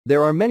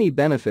There are many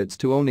benefits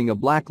to owning a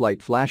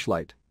blacklight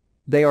flashlight.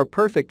 They are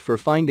perfect for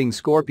finding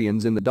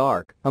scorpions in the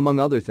dark, among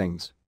other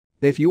things.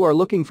 If you are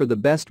looking for the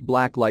best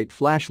blacklight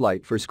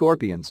flashlight for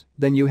scorpions,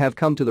 then you have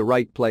come to the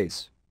right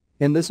place.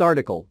 In this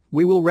article,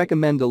 we will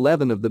recommend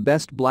 11 of the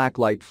best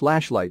blacklight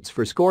flashlights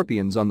for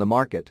scorpions on the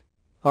market.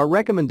 Our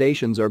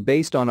recommendations are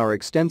based on our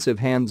extensive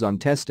hands-on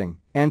testing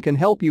and can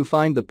help you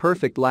find the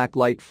perfect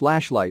blacklight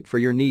flashlight for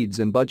your needs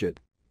and budget.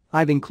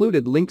 I've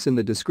included links in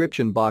the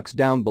description box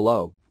down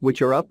below,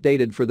 which are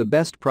updated for the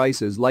best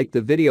prices. Like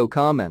the video,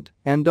 comment,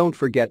 and don't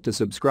forget to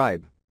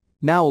subscribe.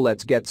 Now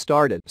let's get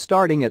started.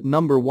 Starting at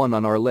number 1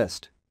 on our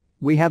list.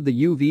 We have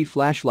the UV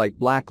flashlight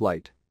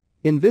blacklight.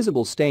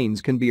 Invisible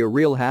stains can be a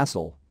real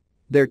hassle.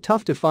 They're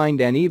tough to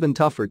find and even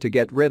tougher to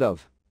get rid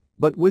of.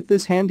 But with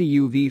this handy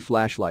UV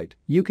flashlight,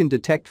 you can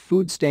detect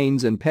food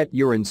stains and pet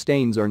urine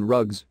stains on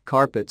rugs,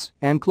 carpets,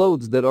 and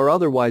clothes that are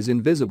otherwise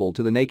invisible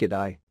to the naked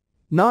eye.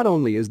 Not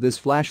only is this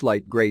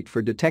flashlight great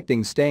for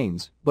detecting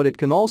stains, but it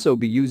can also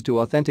be used to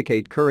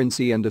authenticate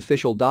currency and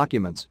official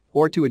documents,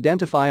 or to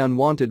identify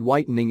unwanted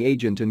whitening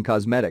agent in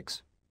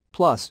cosmetics.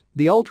 Plus,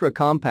 the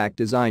ultra-compact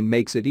design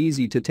makes it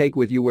easy to take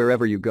with you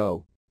wherever you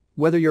go.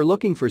 Whether you're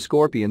looking for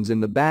scorpions in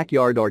the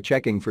backyard or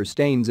checking for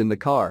stains in the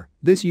car,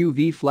 this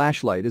UV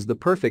flashlight is the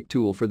perfect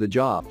tool for the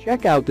job.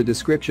 Check out the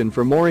description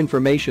for more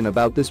information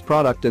about this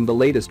product and the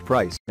latest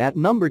price. At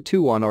number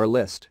 2 on our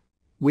list,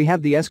 we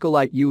have the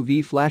Escolite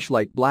UV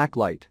flashlight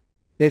blacklight.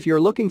 If you're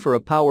looking for a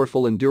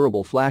powerful and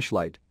durable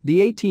flashlight,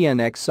 the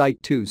ATN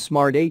X-Sight 2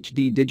 Smart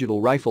HD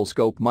digital rifle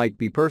scope might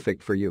be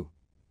perfect for you.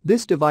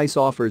 This device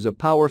offers a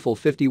powerful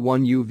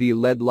 51 UV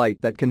LED light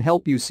that can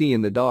help you see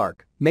in the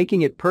dark,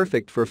 making it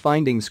perfect for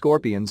finding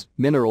scorpions,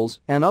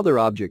 minerals, and other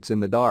objects in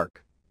the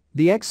dark.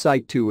 The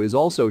X-Sight 2 is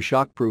also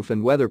shockproof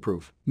and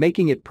weatherproof,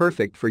 making it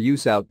perfect for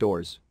use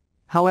outdoors.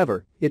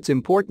 However, it's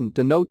important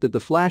to note that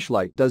the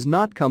flashlight does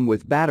not come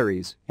with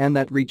batteries and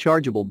that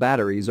rechargeable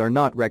batteries are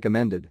not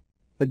recommended.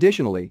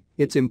 Additionally,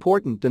 it's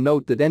important to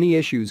note that any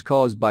issues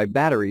caused by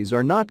batteries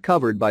are not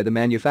covered by the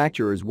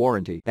manufacturer's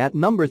warranty. At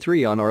number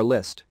 3 on our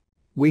list,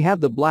 we have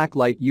the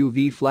Blacklight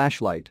UV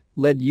flashlight,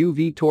 LED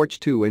UV torch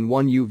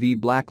 2-in-1 UV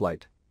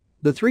blacklight.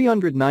 The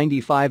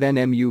 395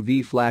 nm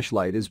UV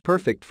flashlight is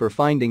perfect for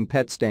finding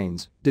pet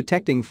stains,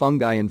 detecting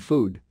fungi in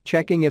food,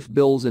 checking if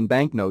bills and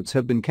banknotes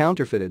have been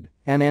counterfeited,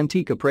 and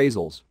antique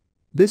appraisals.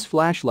 This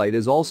flashlight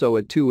is also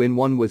a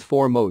 2-in-1 with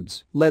 4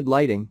 modes: LED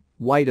lighting,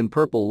 white and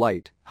purple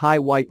light, high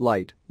white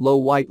light, low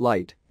white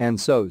light, and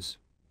SOS.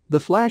 The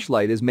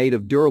flashlight is made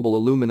of durable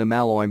aluminum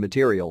alloy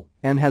material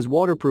and has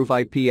waterproof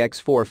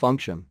IPX4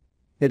 function.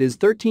 It is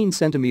 13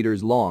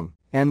 centimeters long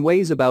and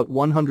weighs about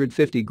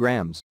 150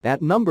 grams.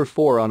 At number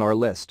 4 on our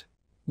list,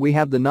 we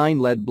have the 9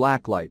 LED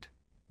blacklight.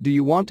 Do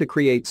you want to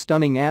create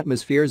stunning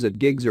atmospheres at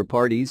gigs or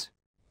parties?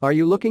 Are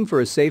you looking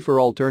for a safer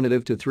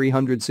alternative to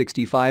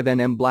 365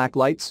 nm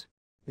blacklights?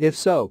 If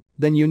so,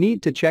 then you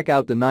need to check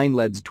out the 9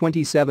 LED's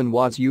 27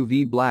 watts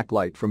UV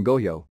blacklight from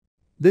Gohyo.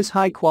 This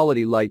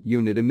high-quality light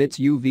unit emits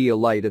UV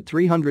light at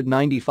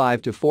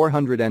 395 to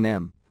 400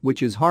 nm,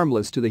 which is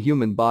harmless to the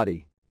human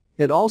body.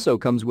 It also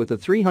comes with a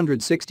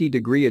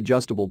 360-degree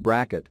adjustable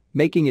bracket,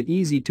 making it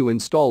easy to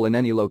install in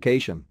any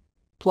location.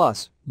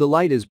 Plus, the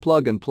light is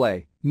plug and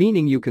play,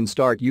 meaning you can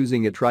start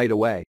using it right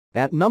away.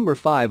 At number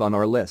 5 on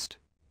our list,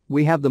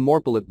 we have the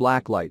Morpilite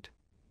blacklight.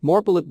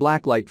 Morpilite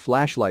blacklight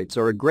flashlights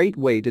are a great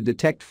way to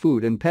detect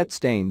food and pet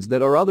stains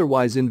that are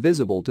otherwise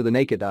invisible to the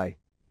naked eye.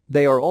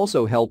 They are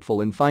also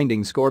helpful in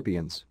finding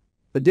scorpions.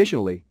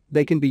 Additionally,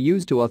 they can be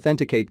used to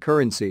authenticate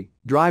currency,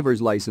 driver's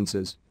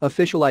licenses,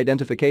 official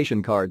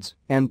identification cards,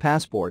 and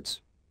passports.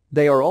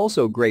 They are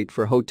also great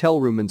for hotel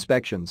room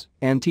inspections,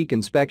 antique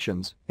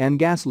inspections, and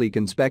gas leak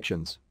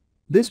inspections.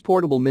 This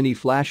portable mini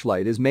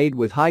flashlight is made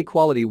with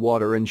high-quality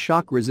water and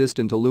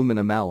shock-resistant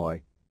aluminum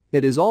alloy.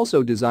 It is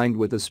also designed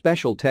with a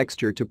special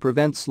texture to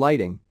prevent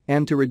sliding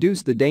and to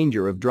reduce the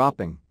danger of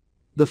dropping.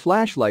 The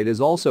flashlight is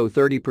also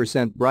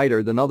 30%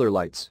 brighter than other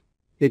lights.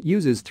 It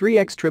uses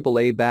 3x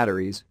AAA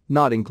batteries,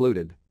 not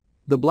included.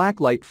 The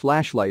blacklight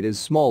flashlight is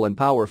small and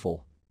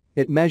powerful.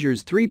 It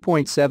measures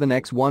 3.7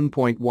 x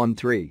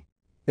 1.13.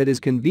 It is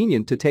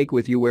convenient to take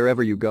with you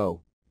wherever you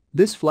go.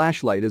 This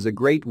flashlight is a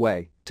great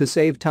way to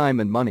save time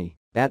and money.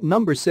 At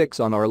number 6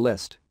 on our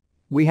list,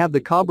 we have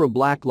the Cobra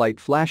Blacklight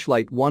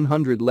Flashlight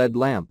 100 LED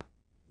lamp.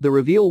 The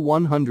Reveal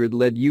 100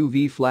 LED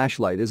UV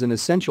flashlight is an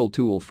essential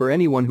tool for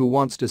anyone who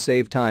wants to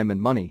save time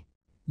and money.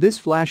 This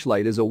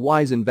flashlight is a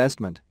wise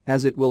investment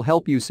as it will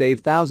help you save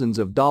thousands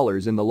of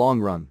dollars in the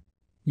long run.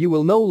 You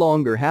will no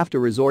longer have to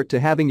resort to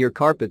having your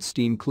carpets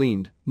steam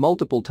cleaned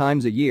multiple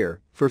times a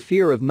year for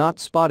fear of not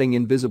spotting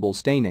invisible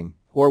staining,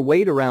 or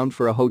wait around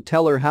for a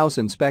hotel or house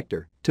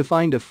inspector to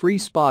find a free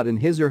spot in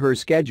his or her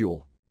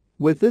schedule.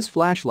 With this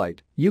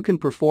flashlight, you can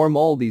perform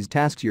all these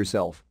tasks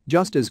yourself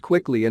just as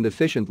quickly and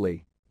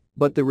efficiently.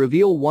 But the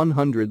Reveal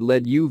 100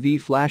 LED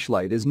UV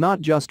flashlight is not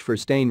just for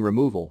stain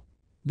removal.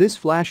 This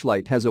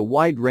flashlight has a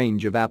wide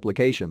range of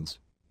applications.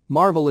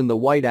 Marvel in the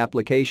wide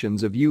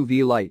applications of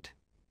UV light.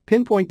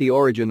 Pinpoint the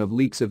origin of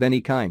leaks of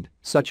any kind,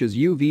 such as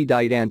UV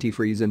dyed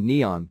antifreeze and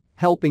neon,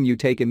 helping you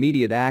take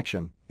immediate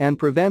action and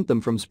prevent them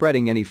from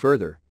spreading any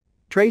further.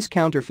 Trace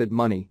counterfeit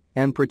money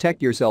and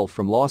protect yourself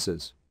from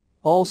losses.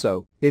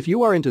 Also, if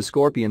you are into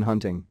scorpion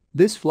hunting,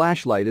 this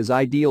flashlight is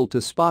ideal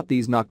to spot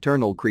these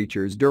nocturnal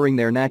creatures during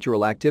their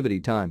natural activity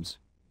times.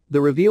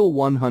 The Reveal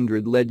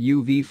 100 LED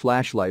UV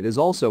flashlight is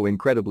also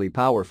incredibly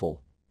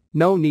powerful.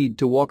 No need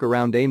to walk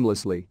around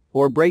aimlessly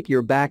or break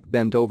your back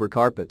bent over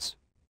carpets.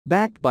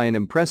 Backed by an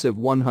impressive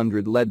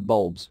 100 LED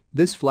bulbs,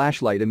 this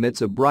flashlight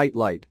emits a bright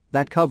light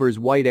that covers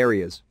wide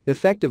areas,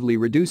 effectively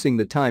reducing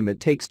the time it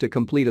takes to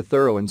complete a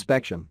thorough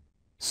inspection.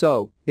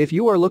 So, if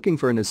you are looking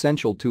for an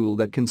essential tool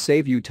that can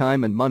save you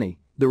time and money,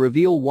 the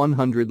Reveal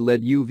 100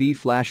 LED UV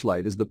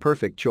flashlight is the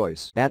perfect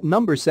choice. At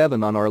number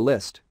 7 on our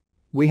list,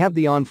 we have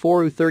the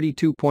Onforu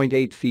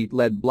 32.8 feet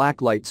LED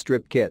blacklight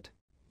strip kit.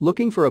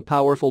 Looking for a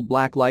powerful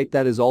blacklight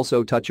that is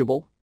also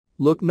touchable?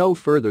 Look no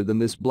further than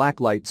this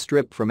blacklight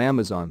strip from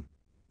Amazon.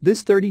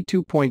 This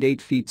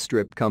 32.8 feet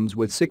strip comes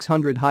with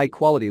 600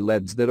 high-quality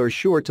LEDs that are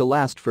sure to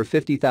last for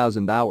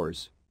 50,000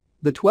 hours.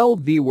 The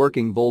 12V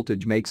working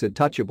voltage makes it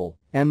touchable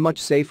and much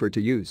safer to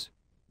use.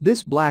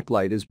 This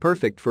blacklight is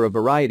perfect for a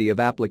variety of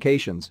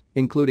applications,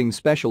 including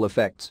special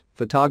effects,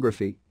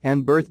 photography,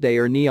 and birthday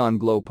or neon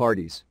glow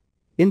parties.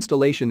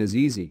 Installation is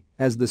easy,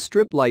 as the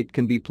strip light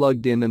can be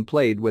plugged in and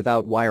played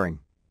without wiring.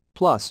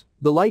 Plus,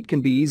 the light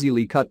can be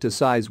easily cut to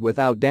size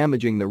without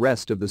damaging the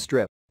rest of the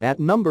strip. At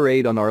number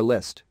 8 on our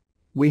list,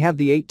 we have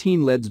the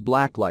 18 LEDs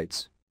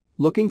blacklights.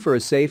 Looking for a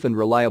safe and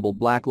reliable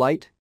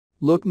blacklight?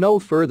 Look no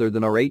further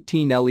than our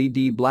 18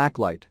 LED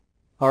blacklight.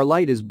 Our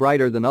light is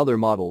brighter than other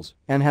models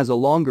and has a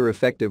longer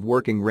effective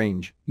working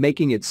range,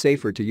 making it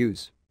safer to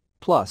use.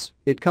 Plus,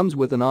 it comes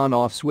with an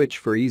on-off switch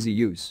for easy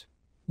use.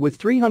 With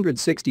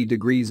 360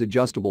 degrees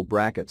adjustable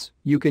brackets,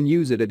 you can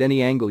use it at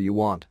any angle you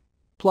want.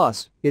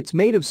 Plus, it's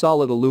made of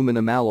solid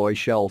aluminum alloy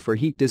shell for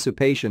heat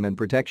dissipation and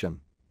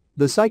protection.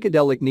 The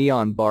psychedelic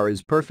neon bar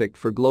is perfect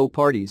for glow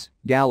parties,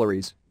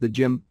 galleries, the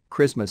gym,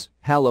 Christmas,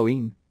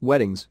 Halloween,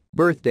 weddings,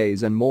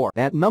 birthdays and more.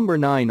 At number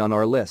 9 on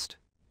our list,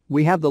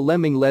 we have the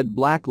Lemming LED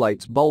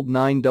Blacklights Bulb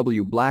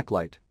 9W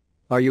Blacklight.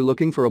 Are you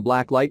looking for a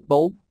blacklight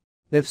bulb?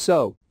 If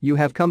so, you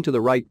have come to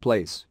the right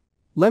place.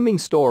 Lemming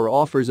Store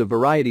offers a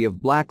variety of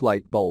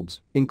blacklight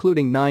bulbs,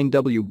 including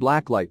 9W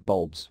blacklight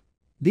bulbs.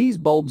 These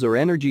bulbs are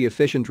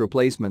energy-efficient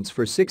replacements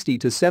for 60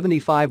 to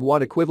 75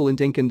 watt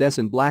equivalent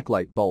incandescent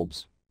blacklight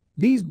bulbs.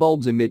 These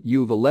bulbs emit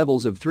UV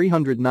levels of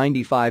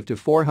 395 to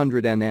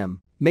 400 nm,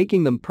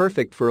 making them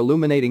perfect for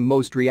illuminating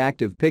most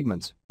reactive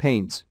pigments,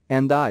 paints,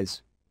 and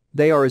dyes.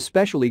 They are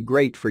especially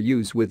great for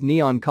use with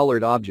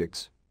neon-colored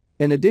objects.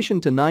 In addition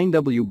to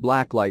 9W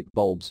blacklight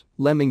bulbs,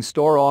 Lemming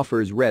Store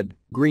offers red,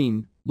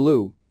 green,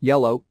 blue,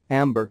 yellow,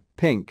 amber,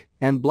 pink,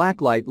 and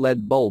blacklight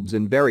LED bulbs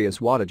in various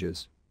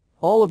wattages.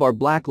 All of our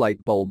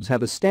blacklight bulbs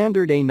have a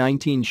standard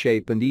A19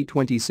 shape and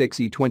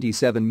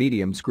E26-E27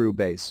 medium screw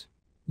base.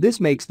 This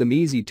makes them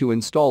easy to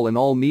install in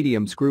all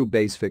medium screw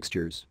base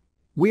fixtures.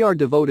 We are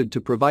devoted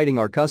to providing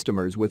our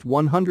customers with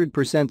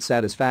 100%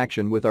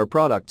 satisfaction with our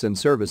products and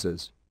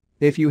services.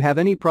 If you have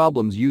any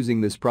problems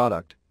using this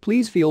product,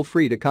 please feel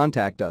free to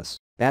contact us.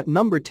 At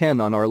number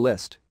 10 on our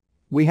list,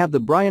 we have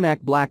the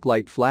Bryonac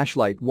Blacklight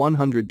Flashlight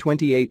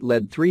 128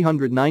 LED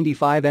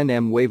 395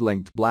 nm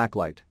wavelength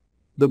blacklight.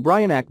 The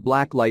Bryonac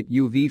Blacklight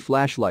UV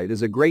flashlight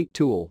is a great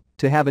tool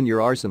to have in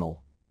your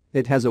arsenal.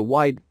 It has a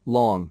wide,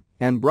 long,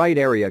 and bright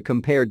area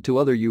compared to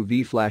other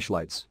UV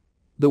flashlights.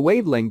 The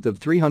wavelength of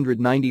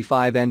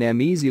 395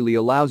 nm easily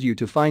allows you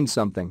to find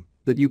something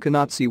that you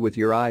cannot see with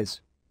your eyes.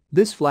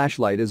 This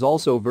flashlight is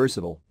also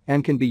versatile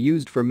and can be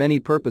used for many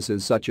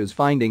purposes such as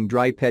finding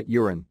dry pet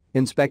urine,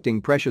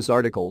 inspecting precious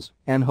articles,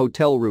 and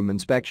hotel room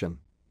inspection.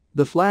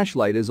 The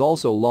flashlight is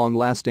also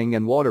long-lasting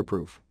and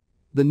waterproof.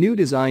 The new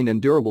design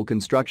and durable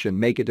construction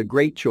make it a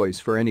great choice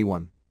for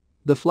anyone.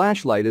 The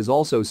flashlight is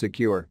also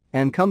secure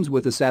and comes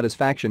with a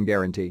satisfaction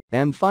guarantee.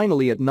 And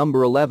finally, at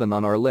number 11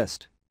 on our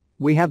list,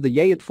 we have the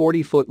Yayet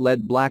 40-foot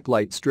LED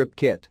blacklight strip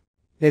kit.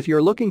 If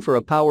you're looking for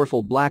a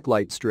powerful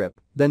blacklight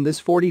strip, then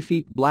this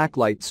 40-feet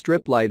blacklight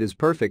strip light is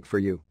perfect for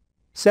you.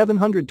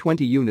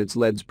 720 units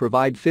LEDs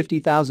provide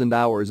 50,000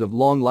 hours of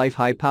long-life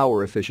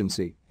high-power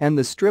efficiency, and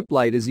the strip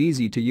light is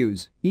easy to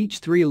use. Each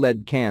 3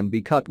 LED can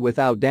be cut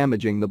without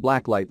damaging the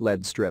blacklight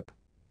LED strip.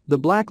 The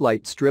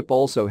blacklight strip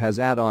also has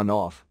add-on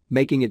off,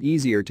 making it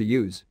easier to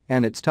use,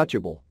 and it's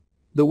touchable.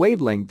 The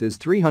wavelength is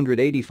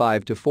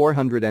 385 to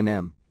 400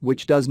 nm,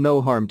 which does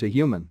no harm to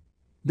human.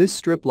 This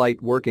strip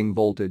light working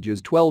voltage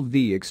is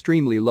 12V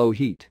extremely low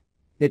heat.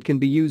 It can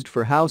be used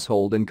for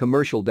household and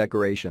commercial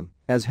decoration,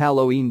 as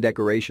Halloween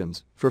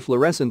decorations, for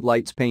fluorescent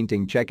lights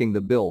painting checking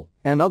the bill,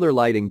 and other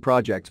lighting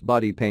projects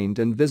body paint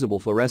and visible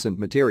fluorescent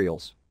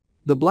materials.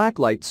 The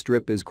blacklight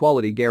strip is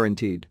quality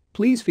guaranteed.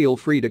 Please feel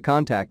free to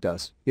contact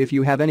us if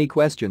you have any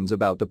questions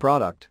about the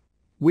product.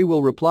 We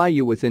will reply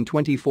you within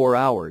 24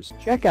 hours.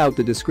 Check out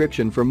the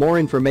description for more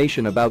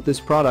information about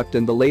this product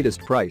and the latest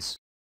price.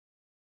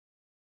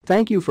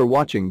 Thank you for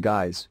watching,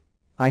 guys.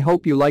 I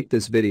hope you liked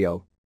this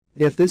video.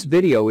 If this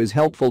video is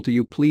helpful to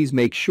you, please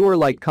make sure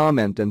like,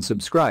 comment and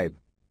subscribe.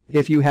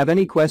 If you have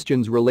any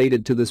questions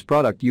related to this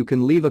product, you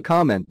can leave a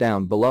comment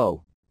down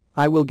below.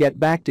 I will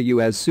get back to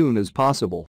you as soon as possible.